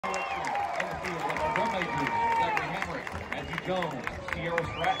Jones, Sierra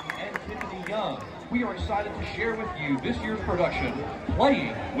Stratton, and Tiffany Young, we are excited to share with you this year's production,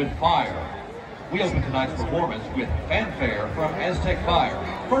 Playing with Fire. We open tonight's performance with Fanfare from Aztec Fire,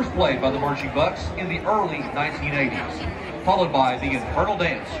 first played by the Marching Bucks in the early 1980s, followed by the Infernal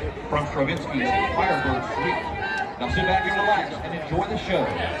Dance from Stravinsky's Firebird Suite. Now sit back and relax and enjoy the show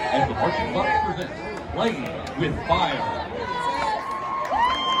as the Marching Bucks present Playing with Fire.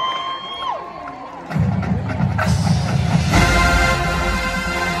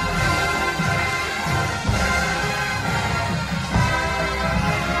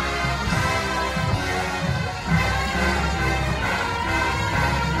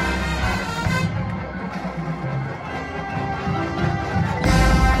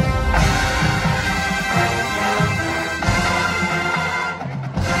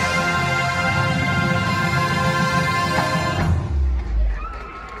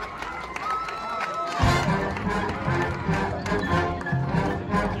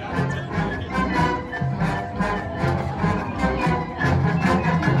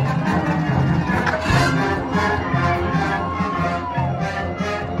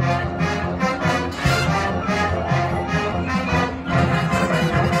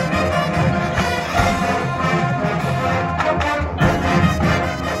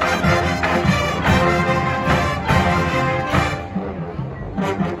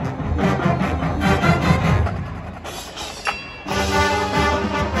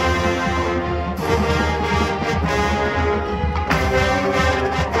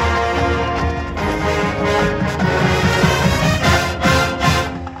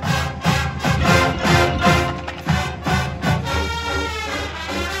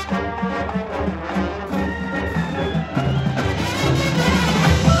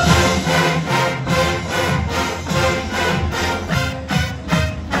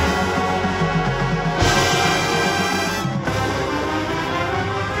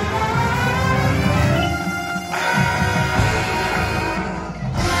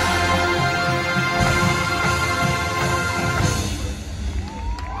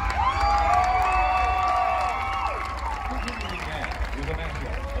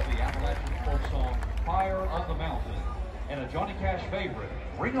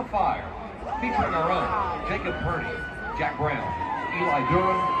 Featuring our own Jacob Purdy, Jack Brown, Eli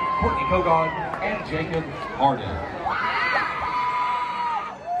Durham, Courtney Kogon, and Jacob Harden.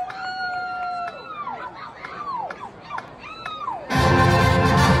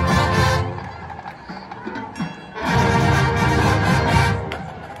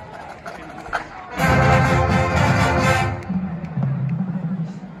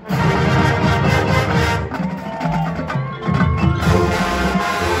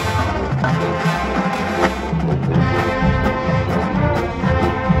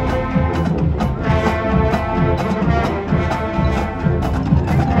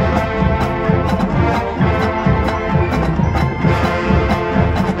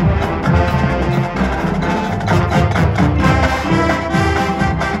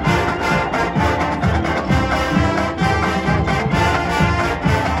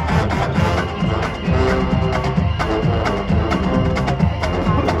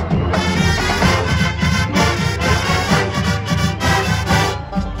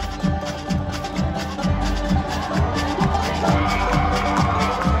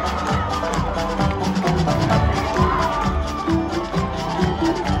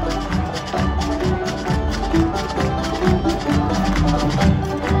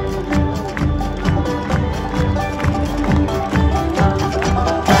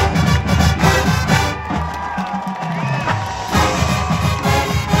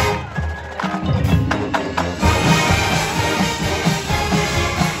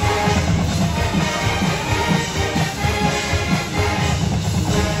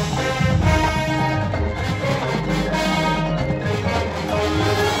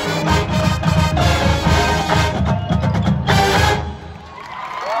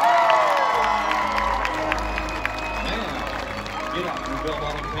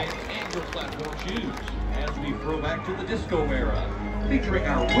 To the disco era, featuring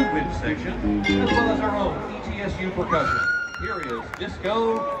our woodwind section, as well as our own ETSU percussion. Here is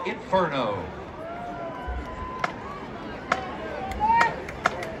Disco Inferno.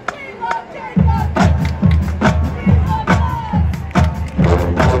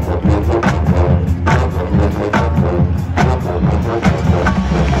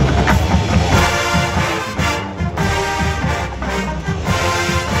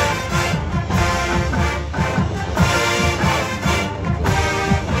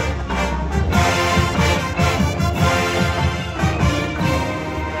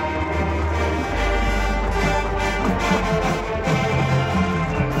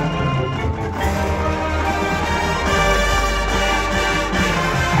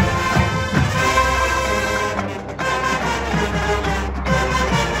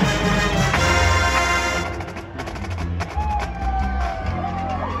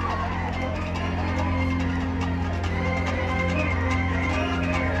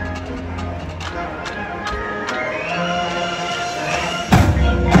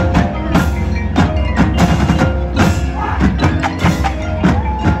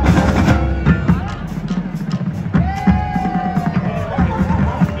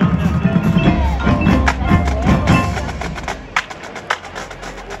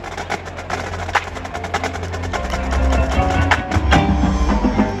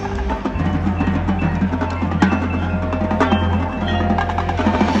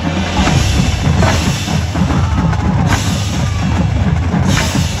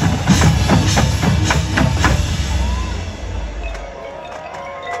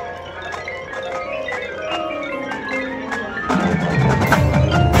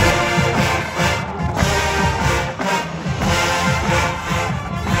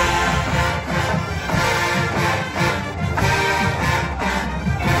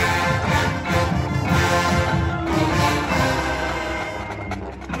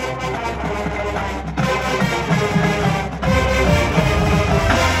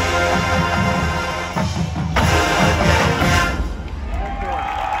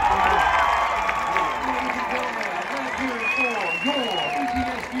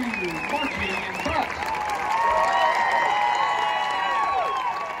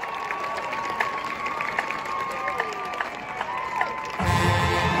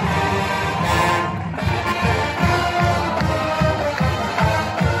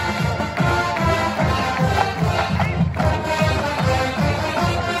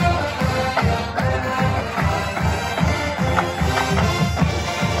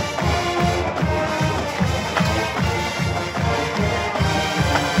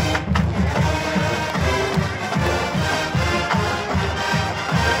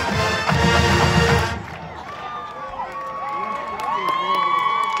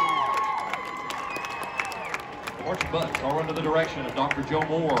 Dr. Joe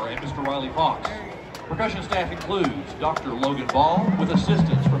Moore and Mr. Riley Fox. Percussion staff includes Dr. Logan Ball with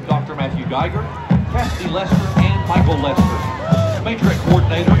assistance from Dr. Matthew Geiger, Cassidy Lester, and Michael Lester. Matrix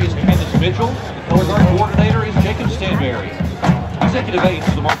coordinator is Candace Mitchell. Color guard coordinator is Jacob Stanberry. Executive aide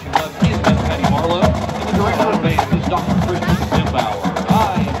to the marching band is Miss Patty Marlowe, and the director of band is Dr. Christian Zimbauer.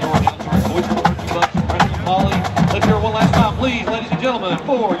 I am your announcer and voice of the marching band, Brandon Polly. Let's hear it one last time, please, ladies and gentlemen,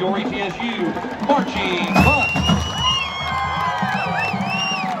 for your ETSU Marching Band.